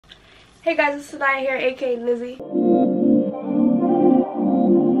Hey guys, it's Ci'Nya here, aka Lizzie.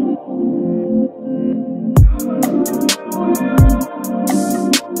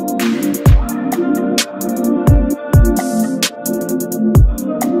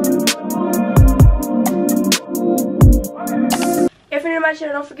 If you're new to my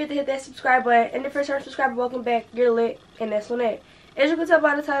channel, don't forget to hit that subscribe button. And if you're a return subscriber, welcome back. You're lit, and that's on it. As you can tell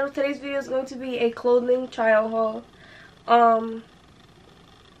by the title, today's video is going to be a clothing try-on haul.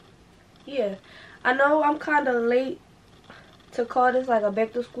 Yeah, I know I'm kind of late to call this like a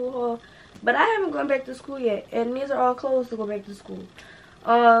back to school haul, but I haven't gone back to school yet, and these are all clothes to go back to school.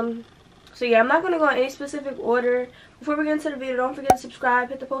 So yeah, I'm not going to go in any specific order. Before we get into the video, don't forget to subscribe,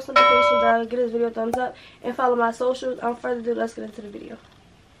 hit the post notification bell, give this video a thumbs up, and follow my socials. Without further ado, let's get into the video.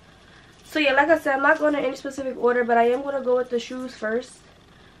 So yeah, like I said, I'm not going in any specific order, but I am going to go with the shoes first,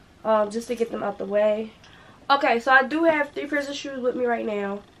 just to get them out the way. Okay, so I do have 3 pairs of shoes with me right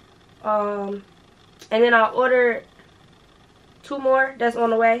now. And then I'll order 2 more that's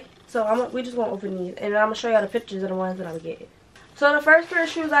on the way. So we just gonna open these, and I'm gonna show y'all the pictures of the ones that I'm getting. So the first pair of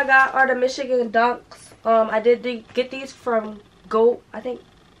shoes I got are the Michigan Dunks. I did get these from Goat. I think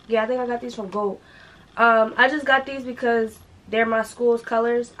I got these from Goat. I just got these because they're my school's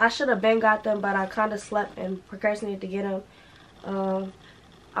colors. I should have been got them, but I kind of slept and procrastinated to get them.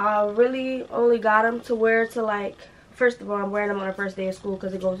 I really only got them to wear to, like, first of all, I'm wearing them on the first day of school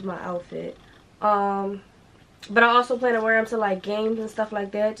because it goes with my outfit. But I also plan to wear them to, like, games and stuff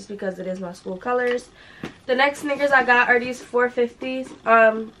like that just because it is my school colors. The next sneakers I got are these 450s.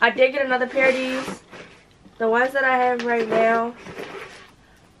 I did get another pair of these. The ones that I have right now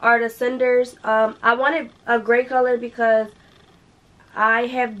are the Cinders. I wanted a gray color because I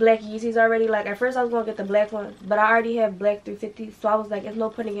have black Yeezys already. Like, at first I was going to get the black ones, but I already have black 350s. So I was like, there's no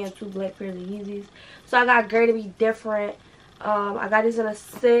putting in 2 black pairs of Yeezys. So I got gray to be different. I got these in a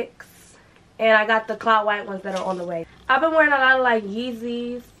 6. And I got the cloud white ones that are on the way. I've been wearing a lot of, like,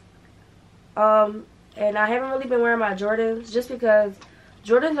 Yeezys. And I haven't really been wearing my Jordans just because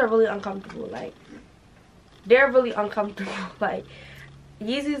Jordans are really uncomfortable. Like, they're really uncomfortable. Like,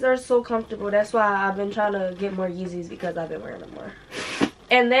 Yeezys are so comfortable. That's why I've been trying to get more Yeezys, because I've been wearing them more.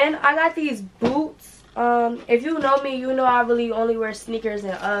 And then I got these boots. If you know me, you know I really only wear sneakers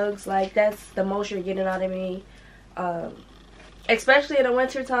and Uggs. Like, that's the most you're getting out of me. Especially in the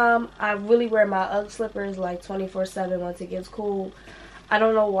winter time, I really wear my Ugg slippers like 24/7 once it gets cool. I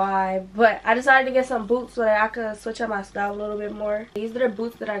don't know why, but I decided to get some boots so that I could switch up my style a little bit more. These are the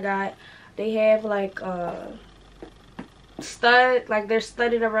boots that I got. They have like stud, like they're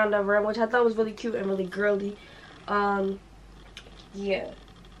studded around the rim, which I thought was really cute and really girly. Yeah.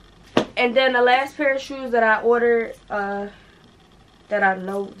 And then the last pair of shoes that I ordered, that I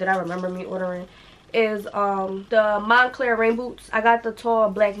remember me ordering, is the Montclair rain boots. I got the tall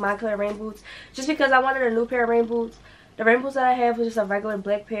black Montclair rain boots just because I wanted a new pair of rain boots. The rain boots that I have was just a regular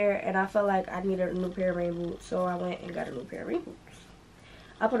black pair, and I felt like I needed a new pair of rain boots, so I went and got a new pair of rain boots.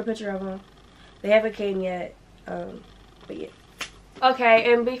 I'll put a picture of them. They haven't came yet, but yeah.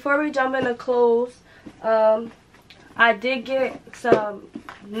 Okay, and before we jump into clothes, I did get some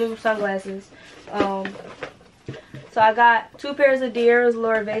new sunglasses. So I got 2 pairs of Dier's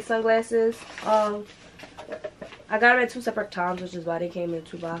Lorivet sunglasses. I got them at 2 separate times, which is why they came in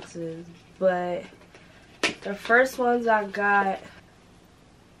 2 boxes. But the first ones I got,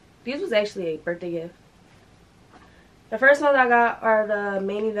 these was actually a birthday gift. The first ones I got are the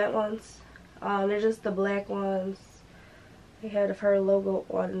main event ones. They're just the black ones. They have her logo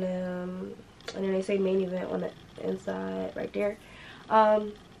on them, and then they say main event on the inside right there. I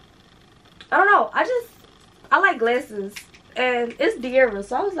don't know. I like glasses, and it's Diera,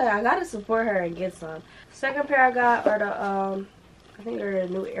 so I was like, I gotta support her and get some. Second pair I got are the I think they're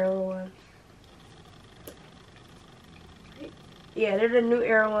the New Era ones. Yeah, they're the New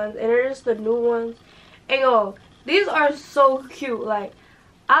Era ones, and they're just the new ones. And yo, these are so cute. Like,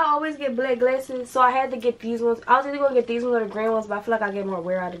 I always get black glasses, so I had to get these ones. I was either gonna get these ones or the green ones, but I feel like I get more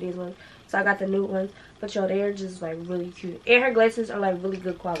wear out of these ones, so I got the new ones. But yo, they're just like really cute, and her glasses are like really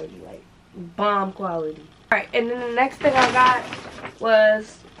good quality, like bomb quality. Alright, and then the next thing I got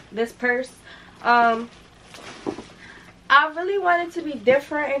was this purse. I really wanted to be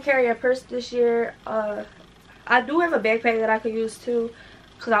different and carry a purse this year. I do have a backpack that I could use too,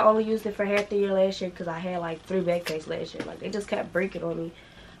 because I only used it for half the year last year because I had like 3 backpacks last year. Like, they just kept breaking on me.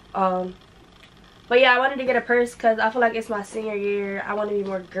 But yeah, I wanted to get a purse because I feel like it's my senior year. I want to be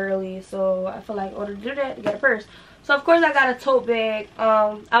more girly, so I feel like in order to do that, to get a purse. So of course I got a tote bag.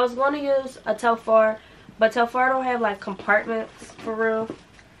 I was going to use a Telfar, but Telfar don't have like compartments for real.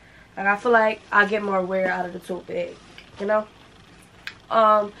 Like, I feel like I'll get more wear out of the tote bag, you know.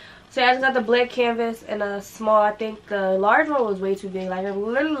 So yeah, I just got the black canvas and a small. I think the large one was way too big. Like it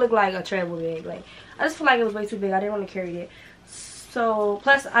literally looked like a travel bag. Like I just feel like it was way too big. I didn't want to carry it. So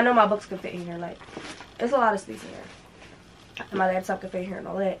plus I know my books can fit in here. Like it's a lot of space in here. And my laptop can fit in here and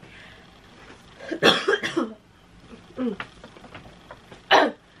all that.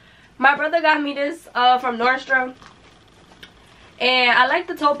 My brother got me this from Nordstrom. And I like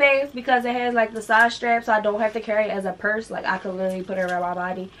the tote bags because it has like the side strap, so I don't have to carry it as a purse. Like I could literally put it around my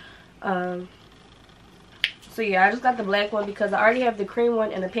body. So yeah, I just got the black one because I already have the cream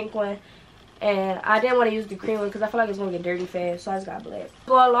one and the pink one. And I didn't want to use the cream one because I feel like it's going to get dirty fast. So I just got black.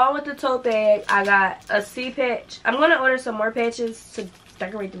 So along with the tote bag, I got a C patch. I'm going to order some more patches to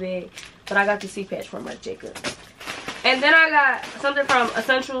decorate the bag. But I got the C patch from Marc Jacobs. And then I got something from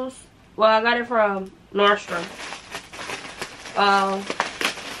Essentials. Well, I got it from Nordstrom.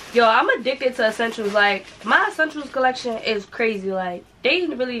 Yo, I'm addicted to Essentials. Like, my Essentials collection is crazy. Like, they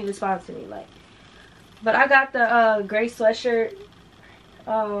really need to sponsor me. Like, but I got the gray sweatshirt.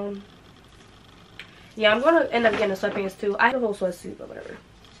 Yeah, I'm gonna end up getting the sweatpants too. I have a whole sweatsuit or whatever.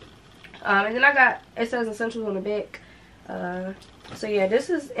 And then I got, it says Essentials on the back. So yeah, this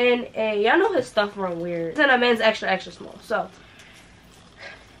is in a, y'all know his stuff run weird. It's in a men's extra small. So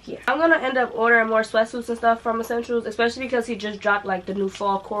yeah, I'm gonna end up ordering more sweatsuits and stuff from Essentials, especially because he just dropped like the new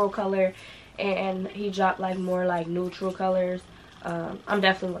fall coral color, and he dropped like more like neutral colors. I'm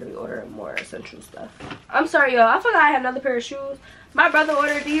definitely gonna be ordering more Essential stuff. I'm sorry y'all, I forgot I had another pair of shoes. My brother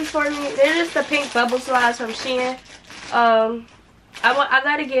ordered these for me. They're just the pink bubble slides from Ci'Nya. I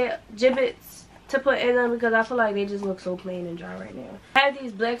gotta get gibbets to put in them because I feel like they just look so plain and dry right now. I have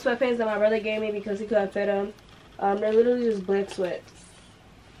these black sweatpants that my brother gave me because he couldn't fit them. They're literally just black sweats.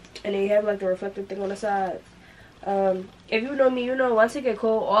 And they have like the reflective thing on the sides. If you know me, you know once it get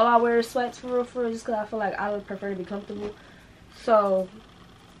cold, all I wear is sweats for real, just because I feel like I would prefer to be comfortable. So,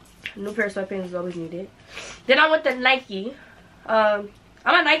 a new pair of sweatpants is always needed. Then I went to Nike. I'm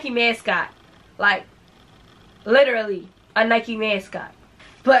a Nike mascot. Like, literally a Nike mascot.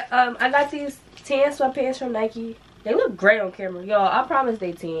 But I got these tan sweatpants from Nike. They look great on camera. Y'all, I promise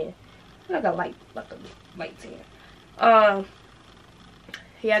they tan. Like a light tan.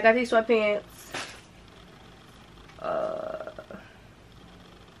 Yeah, I got these sweatpants.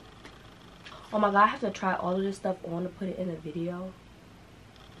 Oh my god, I have to try all of this stuff on to put it in a video.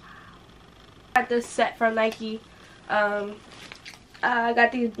 I got this set from Nike. I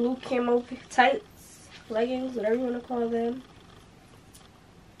got these blue camo tights, leggings, whatever you want to call them.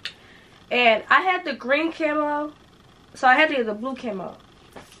 And I had the green camo, so I had to get the blue camo.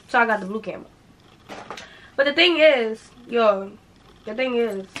 So I got the blue camo. But the thing is,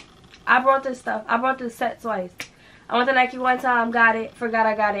 I brought this set twice. I went to Nike one time, got it, forgot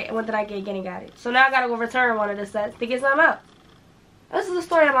I got it, and went to Nike again and got it. So now I gotta go return one of the sets to get something else. This is the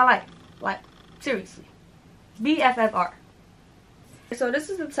story of my life. Like, seriously. BFFR. So this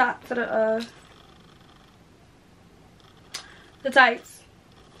is the top for the tights.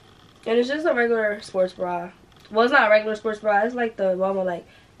 And it's just a regular sports bra. Well, it's not a regular sports bra. It's like the one with like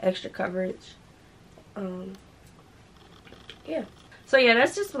extra coverage. Yeah. So yeah,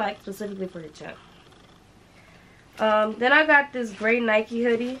 that's just like specifically for the gym. Then I got this gray Nike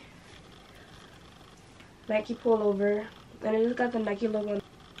hoodie. Nike pullover. And it just got the Nike logo on it.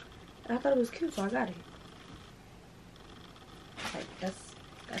 I thought it was cute, so I got it. Like, that's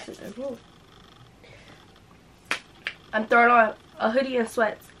it. That's cool. I'm throwing on a hoodie and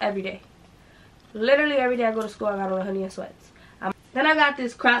sweats every day. Literally every day I go to school, I got on a hoodie and sweats. Then I got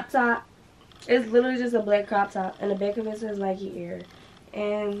this crop top. It's literally just a black crop top. And the back of it says Nike Air.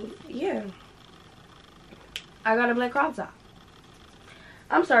 And yeah. I got a black crop top.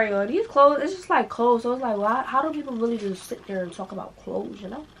 I'm sorry, y'all. These clothes, it's just like clothes. So it's like, why? How do people really just sit there and talk about clothes, you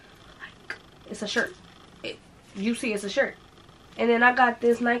know? Like, it's a shirt. You see it's a shirt. And then I got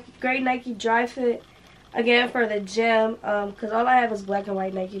this gray Nike dry fit. Again, for the gym. Because all I have is black and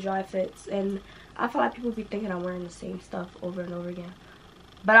white Nike dry fits. And I feel like people be thinking I'm wearing the same stuff over and over again.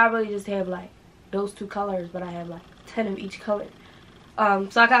 But I really just have, like, those two colors. But I have, like, 10 of each color. So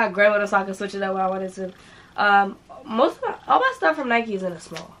I kind of grab it so I can switch it up when I wanted to. All my stuff from Nike is in a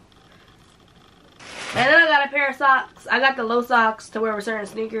small. And then I got a pair of socks. I got the low socks to wear with certain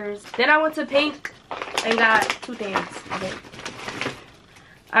sneakers. Then I went to Pink and got two things.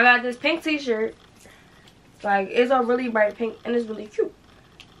 I got this pink t-shirt. Like, it's a really bright pink and it's really cute.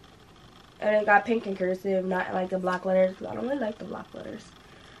 And it got pink in cursive, not like the block letters, because I don't really like the block letters.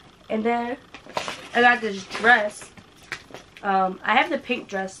 And then I got this dress. I have the pink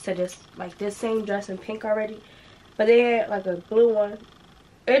dress to this same dress in pink already. But they had like a blue one.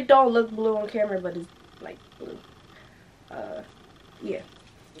 It don't look blue on camera, but it's like blue. Yeah.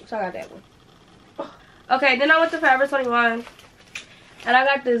 So I got that one. Okay, then I went to Forever 21. And I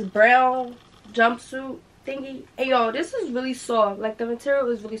got this brown jumpsuit thingy. Hey, yo, this is really soft. Like, the material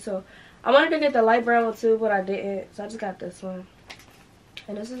is really soft. I wanted to get the light brown one, too, but I didn't. So I just got this one.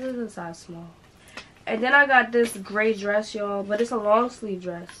 And this is in size small. And then I got this gray dress, y'all. But it's a long sleeve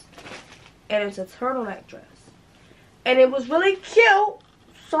dress. And it's a turtleneck dress. And it was really cute.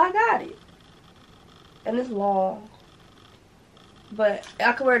 So I got it. And it's long. But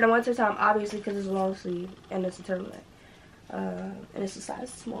I could wear it in the winter time, obviously, because it's a long sleeve. And it's a turtleneck. And it's a size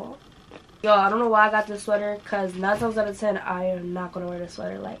small. Yo, I don't know why I got this sweater. Because 9 times out of 10, I am not going to wear this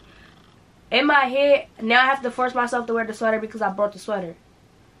sweater. Like, in my head, now I have to force myself to wear the sweater because I bought the sweater.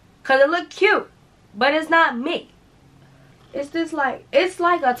 Because it looked cute. But it's not me. It's just like, it's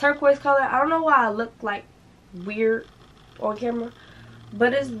like a turquoise color. I don't know why I look like weird on camera.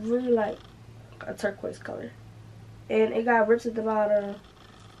 But it's really like a turquoise color. And it got rips at the bottom.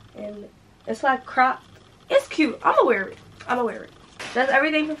 And it's like cropped. It's cute. I'm gonna wear it. I'm gonna wear it. That's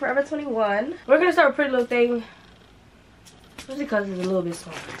everything from Forever 21. We're gonna start with Pretty Little Thing. Just because it's a little bit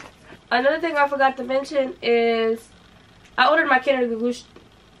smaller. Another thing I forgot to mention is I ordered my Canada Goose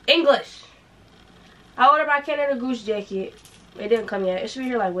English. I ordered my Canada Goose jacket. It didn't come yet. It should be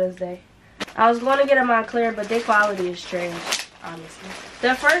here like Wednesday. I was going to get a Montclair, but their quality is trash, honestly.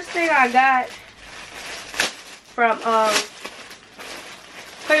 The first thing I got from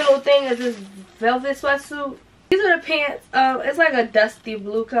Pretty Little Thing is this velvet sweatsuit. These are the pants. It's like a dusty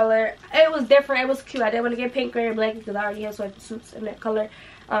blue color. It was different. It was cute. I didn't want to get pink, gray, and black because I already have sweatsuits in that color.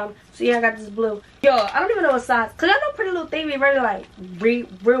 So yeah, I got this blue. Yo, I don't even know what size. Cause I know Pretty Little Thing be really like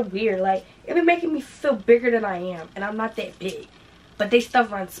real weird. Like it be making me feel bigger than I am, and I'm not that big. But they stuff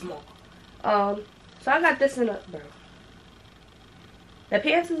runs small. So I got this in a bro. The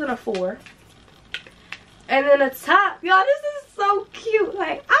pants is in a 4. And then the top, y'all, this is so cute.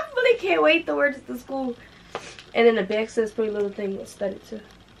 Like I really can't wait to wear this to school. And then the back says Pretty Little Thing was studded too.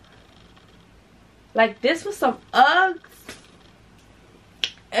 Like this was some Uggs.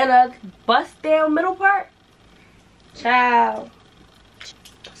 And a bust down middle part. Ciao.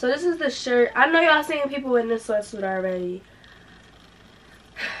 So this is the shirt. I know y'all seen people in this sweatsuit already.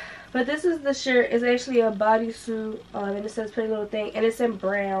 But this is the shirt. It's actually a bodysuit. And it says Pretty Little Thing. And it's in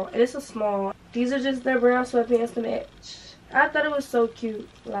brown. And it's a small. These are just their brown sweatpants to match. I thought it was so cute.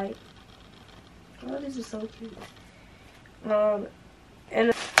 Like, oh, these are so cute. And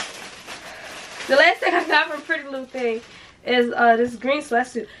the last thing I got from Pretty Little Thing is this green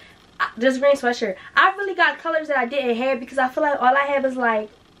sweatsuit. This green sweatshirt. I really got colors that I didn't have because I feel like all I have is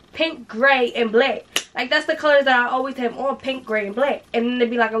like pink, gray, and black. Like that's the colors that I always have on, pink, gray, and black. And then there'd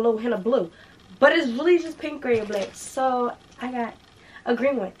be like a little hint of blue. But it's really just pink, gray, and black. So I got a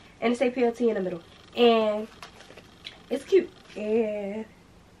green one. And it say PLT in the middle. And it's cute. And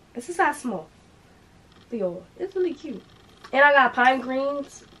it's a size small. Yo, it's really cute. And I got pine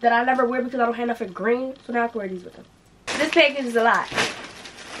greens that I never wear because I don't have enough in green. So now I can wear these with them. This package is a lot.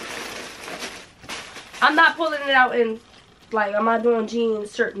 I'm not pulling it out in, like, I'm not doing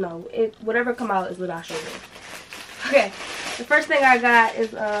jeans, shirt, no. Whatever come out is what I show you. Okay, the first thing I got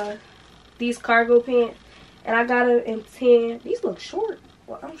is these cargo pants. And I got them in 10. These look short.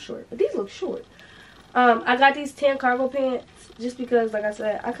 Well, I'm short, but these look short. I got these 10 cargo pants just because, like I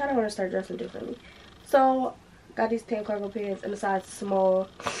said, I kind of want to start dressing differently. So, got these 10 cargo pants in a size small.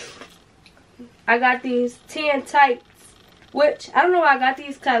 I got these 10 tights. Which, I don't know why I got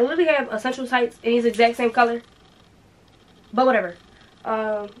these, because I literally have essential tights in these exact same color. But whatever.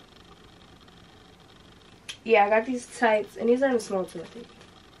 Yeah, I got these tights, and these are in the small too, I think.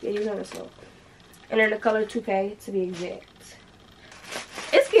 Yeah, these are in the small. And they're in the color Toupee, to be exact.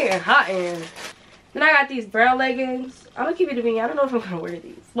 It's getting hot in here. Then I got these brown leggings. I'm going to keep it to me. I don't know if I'm going to wear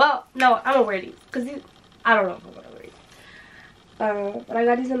these. Well, no, I'm going to wear these. Because these, I don't know if I'm going to wear these. But I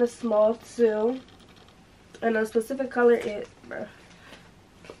got these in the small too. And the specific color is, bruh.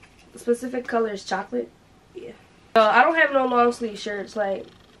 The specific color is chocolate. Yeah. So I don't have no long sleeve shirts, like,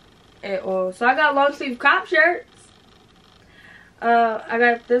 at all. So I got long sleeve crop shirts. I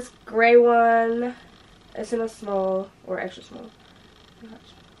got this gray one. It's in a small, or extra small.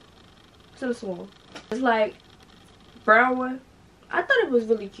 It's in a small. It's like brown one. I thought it was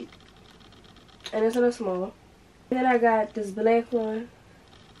really cute. And it's in a small. And then I got this black one.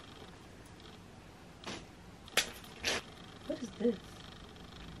 What is this?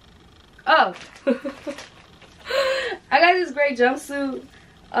 Oh. I got this gray jumpsuit.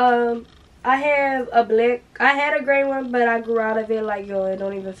 I have a black. I had a gray one, but I grew out of it. Like, yo, it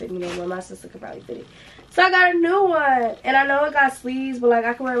don't even fit me no more. My sister could probably fit it. So I got a new one. And I know it got sleeves, but like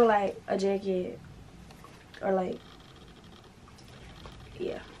I can wear it with like a jacket. Or like,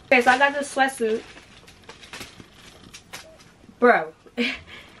 yeah. Okay, so I got this sweatsuit. Bro,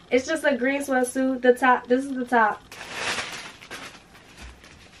 it's just a green sweatsuit. The top, this is the top.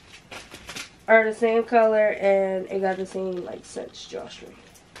 Are the same color, and it got the same like cinch drawstring.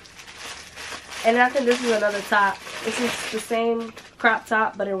 And I think this is another top. This is the same crop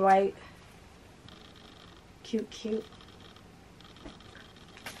top, but in white. Cute, cute.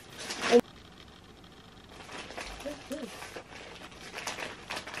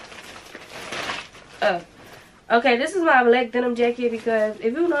 Oh, okay, this is my black denim jacket because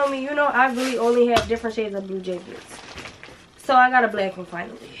if you know me, you know I really only have different shades of blue jackets. So I got a black one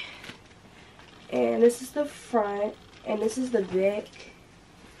finally. And this is the front, and this is the back.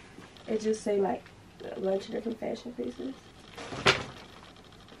 It just say like a bunch of different fashion pieces.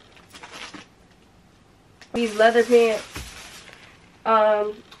 These leather pants.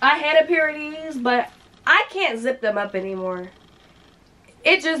 I had a pair of these, but I can't zip them up anymore.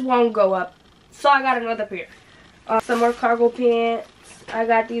 It just won't go up. So I got another pair. Some more cargo pants. I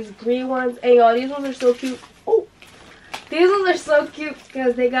got these green ones. And y'all, these ones are so cute. Oh, these ones are so cute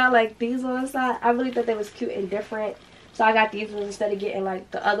because they got like these on the side. I really thought they was cute and different. So I got these ones instead of getting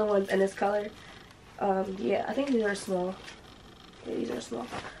like the other ones in this color. Yeah, I think these are small. Yeah, these are small.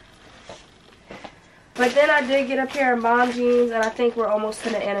 But then I did get a pair of mom jeans, and I think we're almost to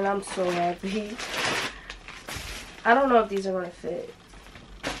the end, and I'm so happy. I don't know if these are going to fit.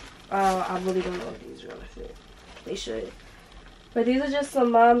 I really don't know if these are going to fit. They should. But these are just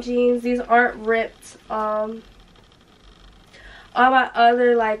some mom jeans. These aren't ripped. All my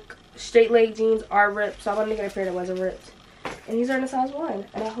other, like, straight leg jeans are ripped, so I wanted to get a pair that wasn't ripped. And these are in a size 1,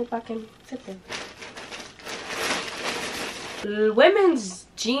 and I hope I can fit them. Women's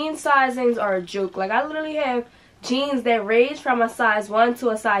jean sizings are a joke. Like, I literally have jeans that range from a size 1 to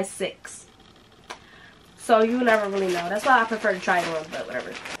a size 6. So you never really know. That's why I prefer to try it on, but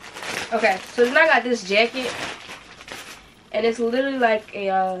whatever. Okay, so then I got this jacket. And it's literally like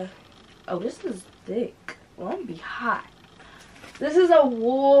a, oh, this is thick. Well, I'm gonna be hot. This is a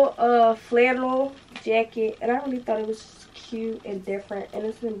wool flannel jacket. And I really thought it was cute and different. And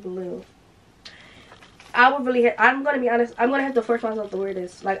it's in blue. I would really, I'm going to be honest, I'm going to have to force myself to wear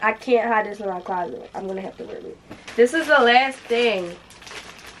this. Like, I can't hide this in my closet. I'm going to have to wear it. This is the last thing.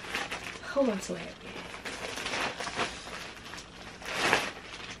 Oh, I'm so happy.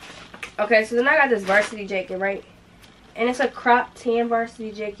 Okay, so then I got this varsity jacket, right? And it's a crop tan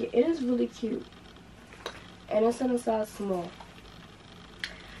varsity jacket. It is really cute. And it's in a size small.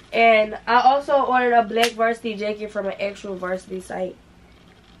 And I also ordered a black varsity jacket from an actual varsity site.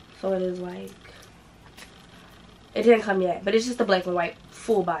 So it is like, it didn't come yet, but it's just a black and white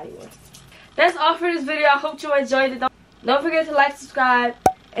full body one. That's all for this video. I hope you enjoyed it. Don't forget to like, subscribe,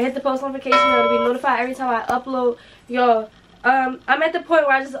 and hit the post notification bell to be notified every time I upload. Yo, I'm at the point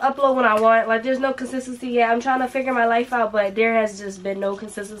where I just upload when I want. Like, there's no consistency yet. I'm trying to figure my life out, but there has just been no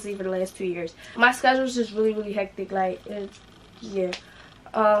consistency for the last 2 years. My schedule is just really, really hectic. Like, yeah.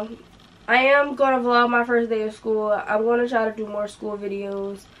 I am going to vlog my first day of school. I'm going to try to do more school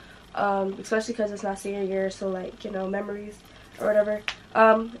videos. Especially because it's not senior year, so like, you know, memories or whatever.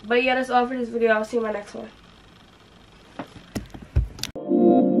 But yeah, that's all for this video. I'll see you in my next one.